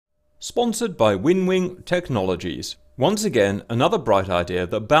Sponsored by WinWing Technologies. Once again, another bright idea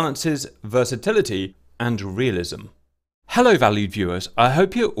that balances versatility and realism. Hello valued viewers, I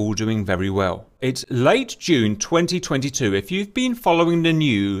hope you're all doing very well. It's late June 2022. If you've been following the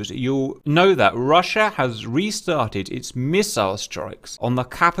news, you'll know that Russia has restarted its missile strikes on the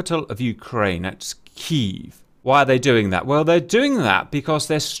capital of Ukraine, that's Kyiv. Why are they doing that? Well, they're doing that because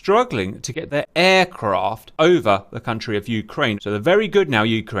they're struggling to get their aircraft over the country of Ukraine. So they're very good now,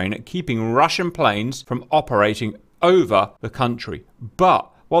 Ukraine, at keeping Russian planes from operating over the country. But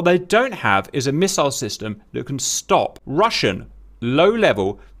what they don't have is a missile system that can stop Russian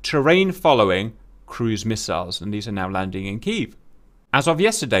low-level terrain-following cruise missiles. And these are now landing in Kyiv. As of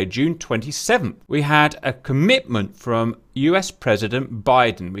yesterday, June 27th, we had a commitment from US President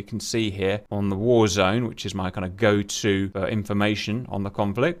Biden. We can see here on the war zone, which is my kind of go-to information on the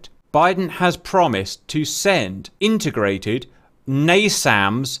conflict. Biden has promised to send integrated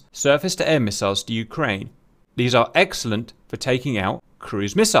NASAMS surface-to-air missiles to Ukraine. These are excellent for taking out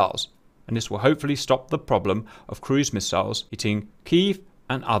cruise missiles, and this will hopefully stop the problem of cruise missiles hitting Kyiv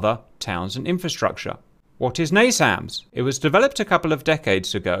and other towns and infrastructure. What is NASAMS? It was developed a couple of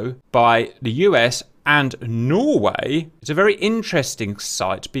decades ago by the US and Norway. It's a very interesting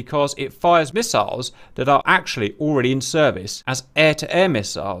site because it fires missiles that are actually already in service as air-to-air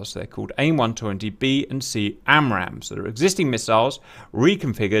missiles. They're called AIM-120B and C AMRAAMs. That are existing missiles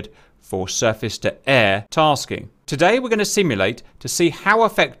reconfigured for surface-to-air tasking. Today we're going to simulate to see how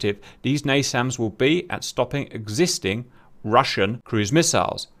effective these NASAMS will be at stopping existing Russian cruise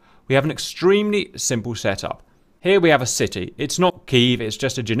missiles. We have an extremely simple setup. Here we have a city. It's not Kyiv, it's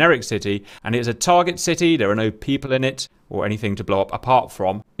just a generic city, and it's a target city. There are no people in it or anything to blow up apart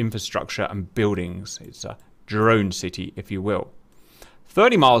from infrastructure and buildings. It's a drone city, if you will.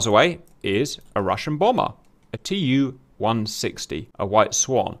 30 miles away is a Russian bomber, a Tu-160, a White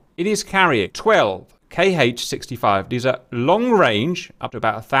Swan. It is carrying 12 KH-65. These are long range, up to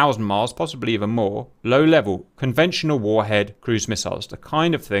about 1,000 miles, possibly even more, low level, conventional warhead cruise missiles, the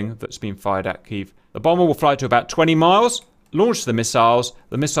kind of thing that's been fired at Kyiv. The bomber will fly to about 20 miles, launch the missiles.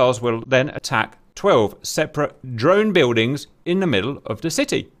 The missiles will then attack 12 separate drone buildings in the middle of the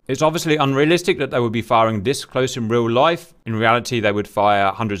city. It's obviously unrealistic that they would be firing this close in real life. In reality, they would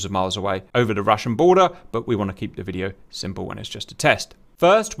fire hundreds of miles away over the Russian border, but we want to keep the video simple when it's just a test.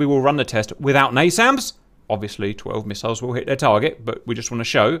 First, we will run the test without NASAMS. Obviously, 12 missiles will hit their target, but we just want to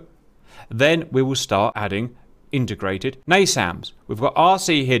show. Then we will start adding integrated NASAMS. We've got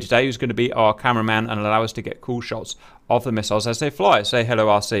RC here today, who's going to be our cameraman and allow us to get cool shots of the missiles as they fly. Say hello,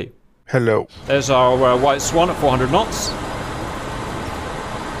 RC. Hello. There's our White Swan at 400 knots.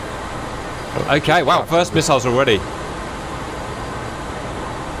 Okay, wow, first missiles already.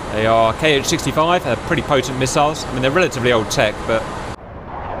 They are KH-65, they're pretty potent missiles. I mean, they're relatively old tech, but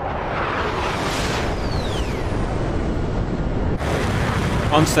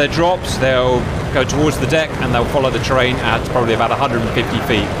once they're dropped, they'll go towards the deck and they'll follow the train at probably about 150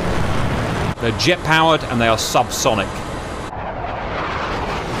 feet. They're jet-powered and they are subsonic.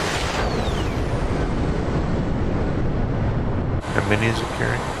 How many is it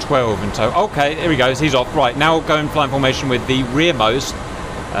carrying? 12 in total. Okay, here he goes. He's off. Right, now go in flying formation with the rearmost.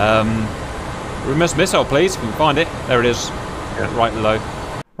 Rearmost missile, please, if you can find it. There it is. Yeah. Right below.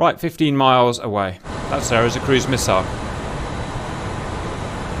 Right, 15 miles away. That's there as a cruise missile.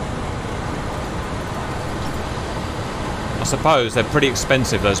 I suppose they're pretty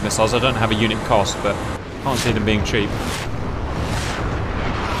expensive, those missiles. I don't have a unit cost, but can't see them being cheap.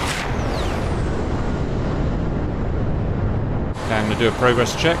 Okay, I'm going to do a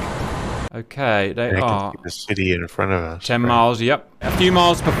progress check. Okay, they are the city in front of us. 10 miles, yep. A few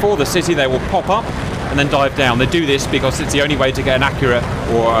miles before the city, they will pop up and then dive down. They do this because it's the only way to get an accurate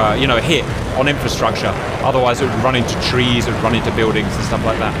or, hit on infrastructure. Otherwise, it would run into trees, it would run into buildings and stuff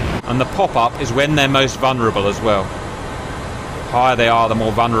like that. And the pop-up is when they're most vulnerable as well. The higher they are, the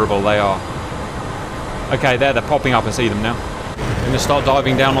more vulnerable they are. Okay, there, they're popping up. I see them now. I'm going to start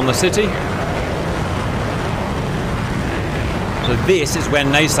diving down on the city. So this is when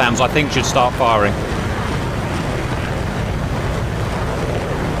NASAMS, I think, should start firing.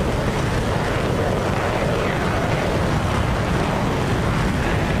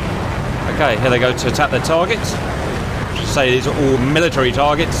 Okay, here they go to attack their targets. I should say these are all military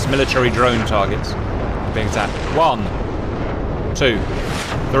targets, military drone targets. Being attacked. 1, 2,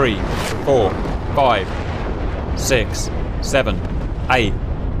 3, 4, 5, 6, 7, 8,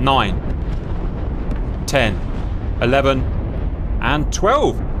 9, 10, 11, and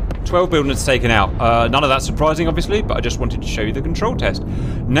 12. 12 buildings taken out. None of that surprising, obviously, but I just wanted to show you the control test.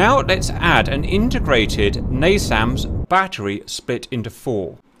 Now let's add an integrated NASAMS battery split into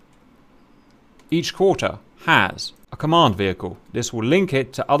 4. Each quarter has a command vehicle. This will link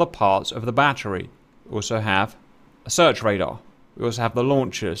it to other parts of the battery. We also have a search radar. We also have the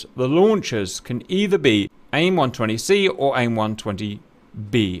launchers. The launchers can either be AIM-120C or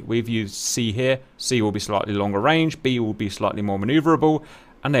AIM-120B. We've used C here. C will be slightly longer range. B will be slightly more maneuverable.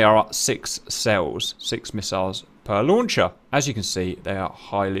 And they are 6 cells, 6 missiles per launcher. As you can see, they are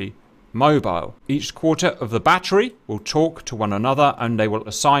highly mobile. Each quarter of the battery will talk to one another and they will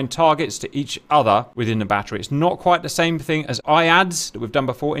assign targets to each other within the battery. It's not quite the same thing as IADS that we've done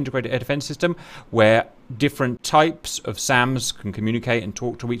before, Integrated Air Defense System, where different types of SAMs can communicate and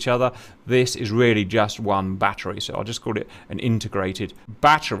talk to each other. This is really just one battery, so I'll just call it an integrated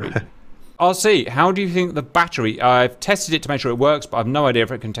battery. RC, how do you think the battery, I've tested it to make sure it works, but I've no idea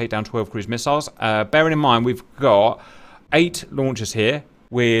if it can take down 12 cruise missiles. Bearing in mind we've got 8 launchers here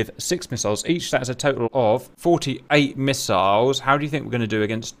with 6 missiles each. That's a total of 48 missiles. How do you think we're going to do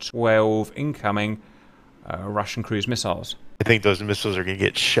against 12 incoming Russian cruise missiles? I think those missiles are going to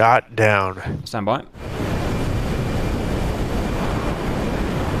get shot down. Stand by.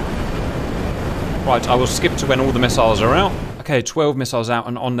 Right, I will skip to when all the missiles are out. Okay, 12 missiles out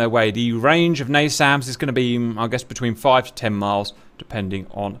and on their way. The range of NASAMS is going to be, I guess, between 5 to 10 miles, depending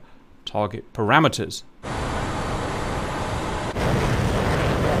on target parameters.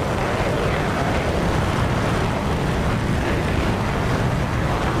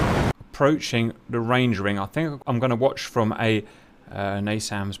 Approaching the range ring. I think I'm going to watch from a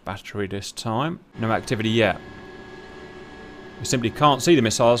NASAMS battery this time. No activity yet. We simply can't see the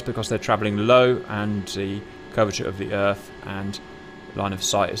missiles because they're travelling low and the curvature of the Earth and line of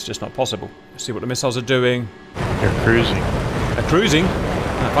sight is just not possible. Let's see what the missiles are doing. They're cruising. They're cruising?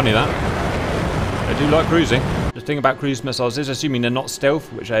 Oh, funny that. They do like cruising. The thing about cruise missiles is, assuming they're not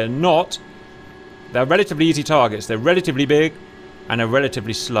stealth, which they are not, they're relatively easy targets. They're relatively big and they're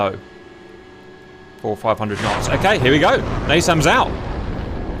relatively slow. 400 or 500 knots. Okay, here we go. NASAMS out.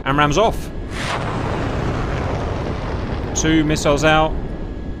 AMRAAM's off. 2 missiles out.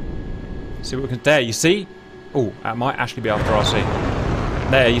 See what we can... There, you see? Oh, that might actually be after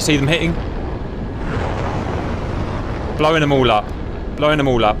RC. There, you see them hitting? Blowing them all up. Blowing them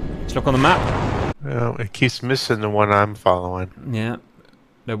all up. Let's look on the map. Well, it keeps missing the one I'm following. Yeah.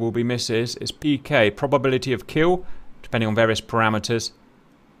 There will be misses. It's PK, probability of kill, depending on various parameters.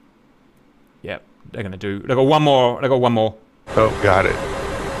 Yep, they're going to do... They've got one more. They've got one more. Oh, got it.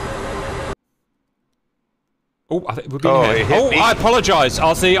 Oh, I think we've been here. Oh, I apologise,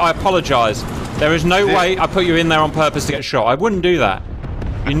 RC. I apologise. There is no way I put you in there on purpose to get shot. I wouldn't do that.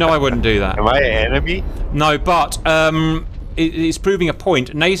 You know I wouldn't do that. Am I an enemy? No, but it's proving a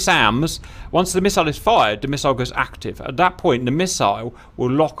point. NASAMS, once the missile is fired, the missile goes active. At that point, the missile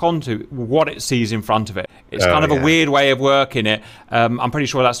will lock onto what it sees in front of it. It's kind of a weird way of working it. I'm pretty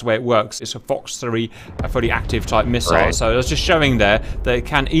sure that's the way it works. It's a Fox 3, a fully active type missile. Right. So it's just showing there that it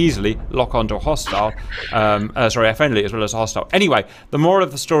can easily lock onto a hostile, sorry, a friendly as well as a hostile. Anyway, the moral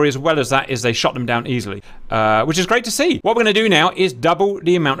of the story as well as that is they shot them down easily, which is great to see. What we're going to do now is double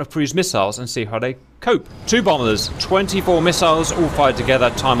the amount of cruise missiles and see how they cope. 2 bombers, 24 missiles, all fired together,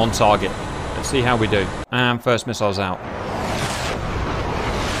 time on target. Let's see how we do. And first missile's out.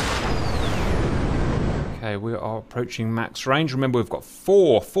 Okay, we are approaching max range. Remember, we've got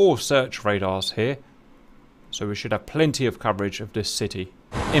four search radars here. So we should have plenty of coverage of this city.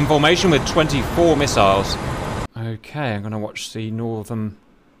 In formation with 24 missiles. Okay, I'm going to watch the northern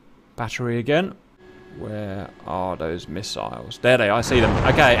battery again. Where are those missiles? There they are, I see them.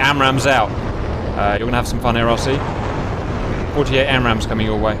 Okay, AMRAAM's out. You're going to have some fun here, RC. 48 AMRAAMs coming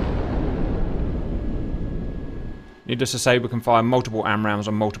your way. Needless to say, we can fire multiple AMRAAMs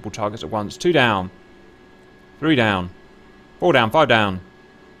on multiple targets at once. 2 down. 3 down. 4 down. 5 down.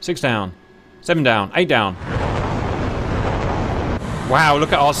 6 down. 7 down. 8 down. Wow,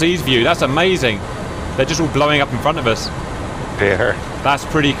 look at RC's view. That's amazing. They're just all blowing up in front of us. There. That's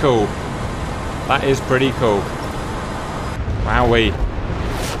pretty cool. That is pretty cool. Wowee.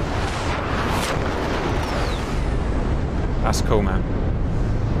 That's cool, man.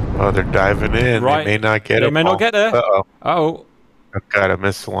 Oh, they're diving in. Right. They may not get it. They may not get there. Uh-oh. Uh-oh. I've got a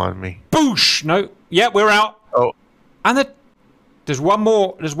missile on me. Boosh! No. Yeah, we're out. Oh. And there's one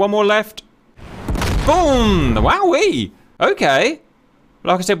more. There's one more left. Boom! Wowee! Okay.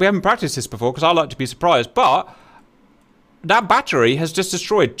 Like I said, we haven't practiced this before because I like to be surprised, but that battery has just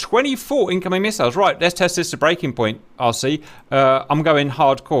destroyed 24 incoming missiles. Right, let's test this to breaking point, RC. I'm going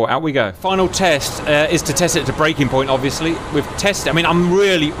hardcore. Out we go. Final test is to test it to breaking point, obviously. We've tested... I mean, I'm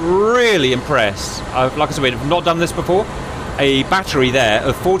really, really impressed. Like I said, we've not done this before. A battery there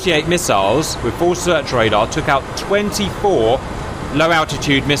of 48 missiles with 4 search radar took out 24 low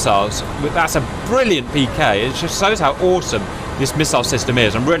altitude missiles. That's a brilliant PK. It just shows how awesome this missile system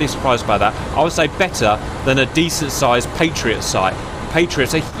is. I'm really surprised by that. I would say better than a decent sized Patriot sight.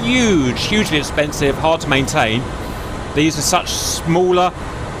 Patriots are huge, hugely expensive, hard to maintain. These are such smaller,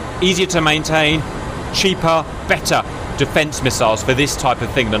 easier to maintain, cheaper, better defense missiles for this type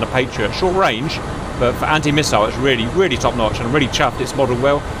of thing than a Patriot. Short range, but for anti-missile it's really, really top notch, and I'm really chuffed it's modelled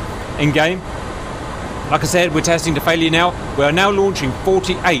well in game. Like I said, we're testing to failure now. We are now launching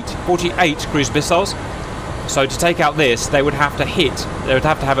 48 cruise missiles. So to take out this, they would have to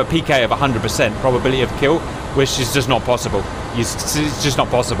have a PK of 100% probability of kill, which is just not possible. It's just not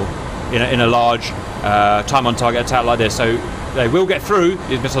possible in a large time on target attack like this. So they will get through,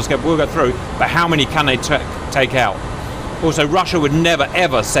 these missiles will get through, but how many can they take out? Also, Russia would never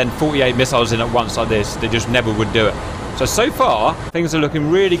ever send 48 missiles in at once like this. They just never would do it. So far, things are looking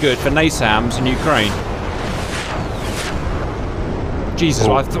really good for NASAMS in Ukraine. Jesus,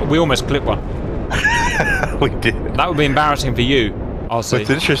 we almost clipped one. We did. That would be embarrassing for you, I'll say. What's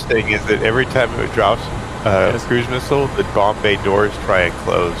interesting is that every time it drops a cruise missile, the bomb bay doors try and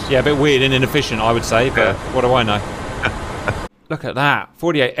close. Yeah, a bit weird and inefficient, I would say, but what do I know? Look at that,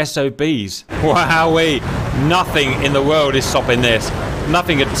 48 SOBs. Wowee, nothing in the world is stopping this.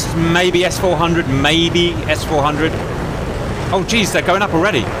 Nothing, it's maybe S400, maybe S400. Oh geez, they're going up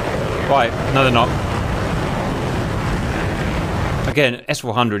already. Right, no they're not. Again,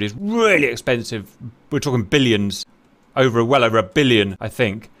 S400 is really expensive. We're talking billions, well over $1 billion, I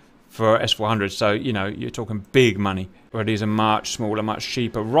think, for S400. So, you know, you're talking big money. Where these are much smaller, much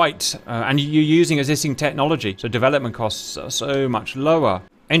cheaper. Right, and you're using existing technology. So development costs are so much lower.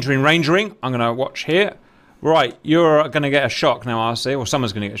 Entering range ring, I'm going to watch here. Right, you're going to get a shock now, I see. Or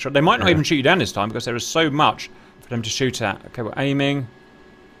someone's going to get a shock. They might not even shoot you down this time because there is so much for them to shoot at. Okay, we're aiming.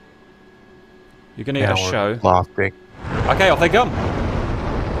 You're going to get a show. Lofting. Okay, off they come.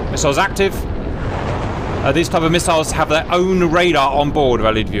 Missiles active. These type of missiles have their own radar on board,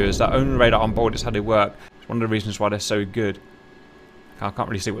 valued viewers. Their own radar on board is how they work. It's one of the reasons why they're so good. I can't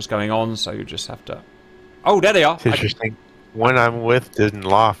really see what's going on, so you just have to... Oh, there they are. It's interesting. One I'm with didn't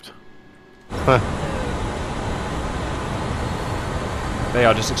loft. Huh. They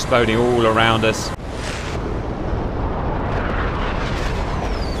are just exploding all around us.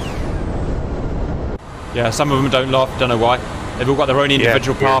 Yeah, some of them don't loft, don't know why. They've all got their own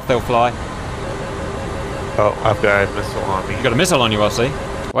individual path they'll fly. Oh, I've got a missile on me. You got a missile on you, I see.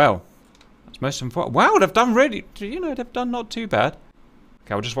 Well, that's most of them. Wow, they've done really, you know, they've done not too bad.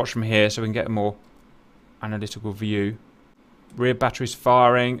 Okay, we'll just watch from here so we can get a more analytical view. Rear battery's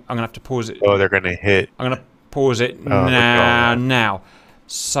firing. I'm gonna have to pause it. Oh, they're gonna hit. I'm gonna pause it now.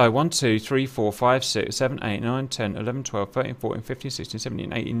 So 1, 2, 3, 4, 5, 6, 7, 8, 9, 10, 11, 12, 13, 14, 15, 16,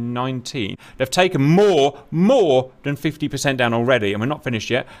 17, 18, 19. They've taken more than 50% down already, and we're not finished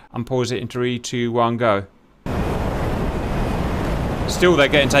yet. And pause it in 3, 2, 1, go. Still they're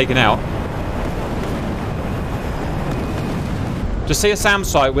getting taken out. To see a SAM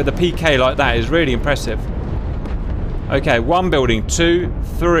site with a PK like that is really impressive. Okay, one building, 2,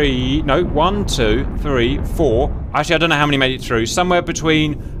 3, no, 1, 2, 3, 4. Actually, I don't know how many made it through. Somewhere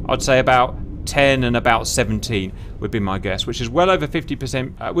between, I'd say about 10 and about 17 would be my guess, which is well over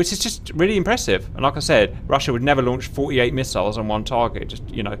 50%, which is just really impressive. And like I said, Russia would never launch 48 missiles on one target. Just,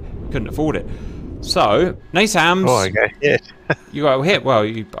 you know, couldn't afford it. So, NASAMS. Oh, I got hit. You got hit. Well,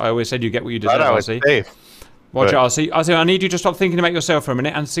 I always said you get what you deserve. I was safe. Watch out, I need you to stop thinking about yourself for a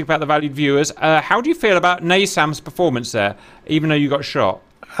minute and think about the valued viewers. How do you feel about NASAM's performance there, even though you got shot?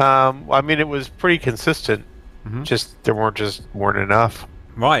 I mean, it was pretty consistent. Just there weren't enough.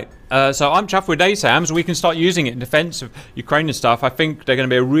 Right. So I'm chuffed with NASAMS. We can start using it in defense of Ukraine and stuff. I think they're going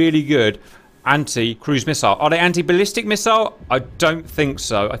to be a really good anti-cruise missile. Are they anti-ballistic missile? I don't think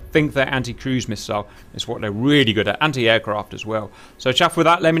so. I think they're anti-cruise missile. It's what they're really good at. Anti-aircraft as well. So chuffed with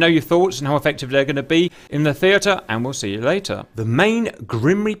that. Let me know your thoughts and how effective they're going to be in the theatre, and we'll see you later. The main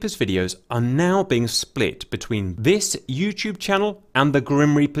Grim Reapers videos are now being split between this YouTube channel and the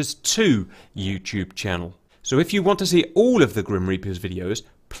Grim Reapers 2 YouTube channel. So if you want to see all of the Grim Reapers videos,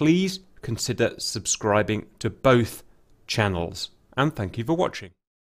 please consider subscribing to both channels. And thank you for watching.